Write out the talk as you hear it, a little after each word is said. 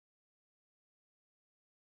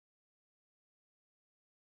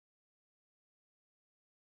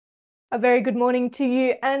A very good morning to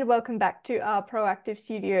you and welcome back to our Proactive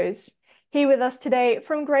Studios. Here with us today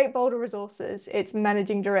from Great Boulder Resources, it's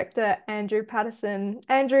Managing Director Andrew Paterson.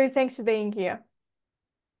 Andrew, thanks for being here.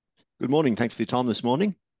 Good morning. Thanks for your time this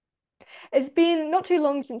morning. It's been not too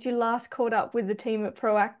long since you last caught up with the team at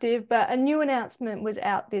Proactive, but a new announcement was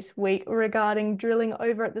out this week regarding drilling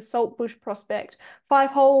over at the Saltbush prospect. 5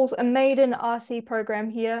 holes, a maiden RC program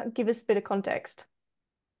here. Give us a bit of context.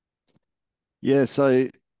 Yeah, so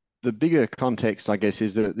the bigger context, I guess,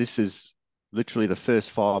 is that this is literally the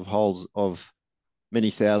first 5 holes of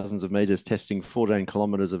many thousands of meters testing 14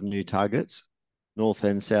 kilometers of new targets, north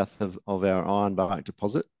and south of our Ironbark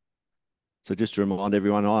deposit. So just to remind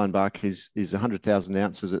everyone, Ironbark is 100,000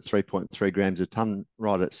 ounces at 3.3 grams a tonne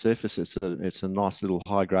right at surface. It's a nice little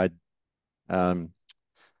high-grade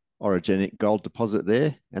orogenic gold deposit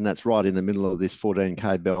there, and that's right in the middle of this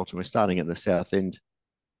 14K belt, and we're starting at the south end,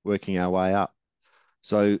 working our way up.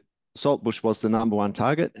 So Saltbush was the #1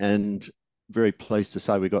 target, and very pleased to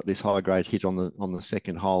say we got this high grade hit on the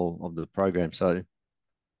second hole of the program. So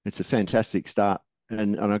it's a fantastic start.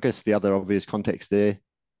 And I guess the other obvious context there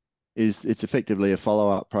is it's effectively a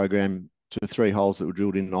follow-up program to 3 holes that were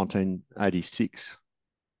drilled in 1986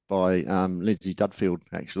 by Lindsay Dudfield,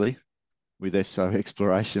 actually, with SO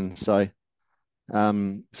Exploration. So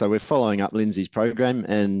we're following up Lindsay's program,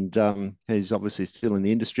 and he's obviously still in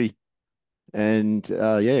the industry. And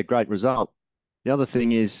yeah, great result. The other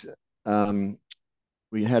thing is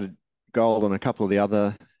we had gold on a couple of the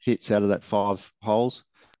other hits out of that 5 holes,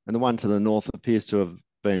 and the one to the north appears to have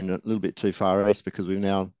been a little bit too far east because we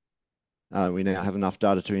now have enough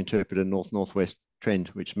data to interpret a north-northwest trend,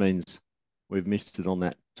 which means we've missed it on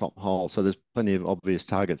that top hole. So there's plenty of obvious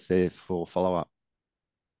targets there for follow-up.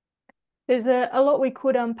 There's a lot we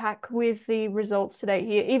could unpack with the results today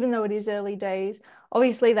here, even though it is early days.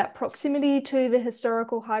 Obviously, that proximity to the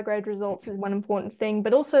historical high-grade results is one important thing,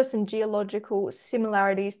 but also some geological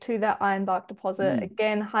similarities to that Ironbark deposit.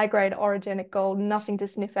 Again, high-grade orogenic gold, nothing to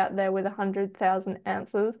sniff at there with 100,000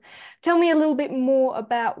 ounces. Tell me a little bit more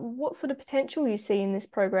about what sort of potential you see in this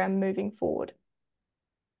program moving forward.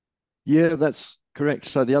 Yeah, that's correct.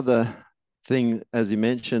 So the other thing, as you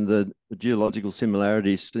mentioned, the geological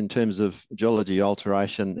similarities in terms of geology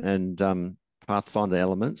alteration and pathfinder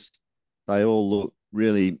elements, they all look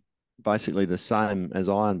really basically the same as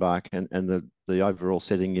Ironbark, and the overall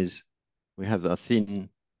setting is we have a thin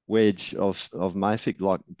wedge of mafic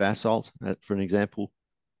like basalt, for an example,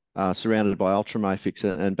 surrounded by ultramafics,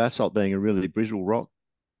 and basalt being a really brittle rock,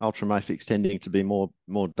 ultramafics tending to be more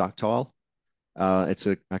ductile. It's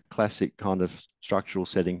a classic kind of structural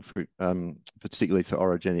setting for particularly for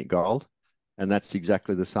orogenic gold, and that's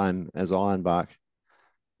exactly the same as Ironbark.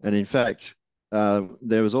 And in fact,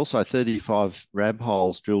 there was also 35 RAB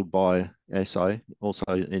holes drilled by SO, also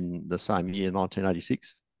in the same year,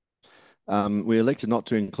 1986. We elected not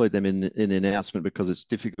to include them in the announcement because it's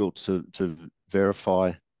difficult to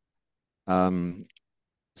verify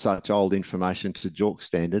such old information to JORC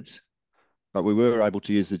standards. But we were able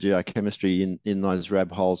to use the geochemistry in those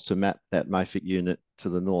RAB holes to map that mafic unit to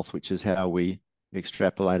the north, which is how we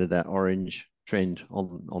extrapolated that orange trend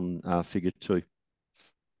on figure 2.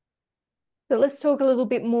 So let's talk a little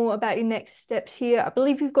bit more about your next steps here. I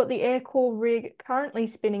believe you've got the air core rig currently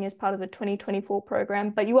spinning as part of the 2024 program,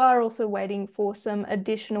 but you are also waiting for some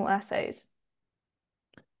additional assays.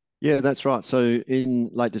 Yeah, that's right. So in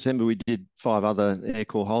late December, we did 5 other air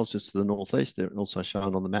core holes just to the northeast. They're also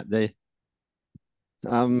shown on the map there.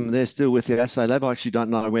 They're still with the assay lab. I actually don't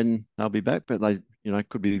know when they'll be back, but they,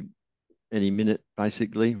 could be any minute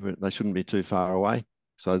basically. But they shouldn't be too far away.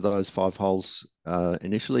 So those 5 holes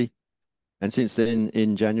initially, and since then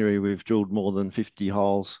in January we've drilled more than 50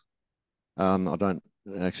 holes. I don't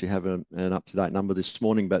actually have an up-to-date number this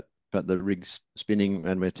morning, but the rig's spinning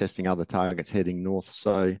and we're testing other targets heading north.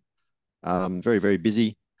 So very, very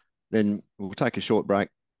busy. Then we'll take a short break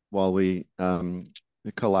while we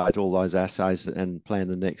collate all those assays and plan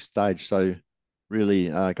the next stage. So really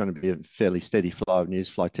going to be a fairly steady flow of news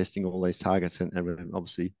flow testing all these targets, and we're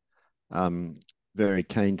obviously very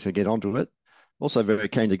keen to get onto it. Also very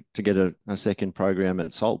keen to get a second program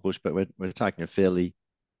at Saltbush, but we're taking a fairly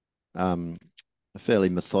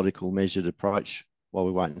methodical, measured approach while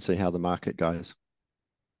we wait and see how the market goes.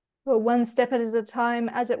 Well, one step at a time,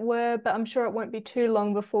 as it were, but I'm sure it won't be too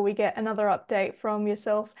long before we get another update from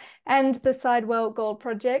yourself and the Sidewell Gold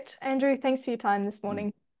Project. Andrew, thanks for your time this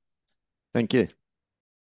morning. Thank you.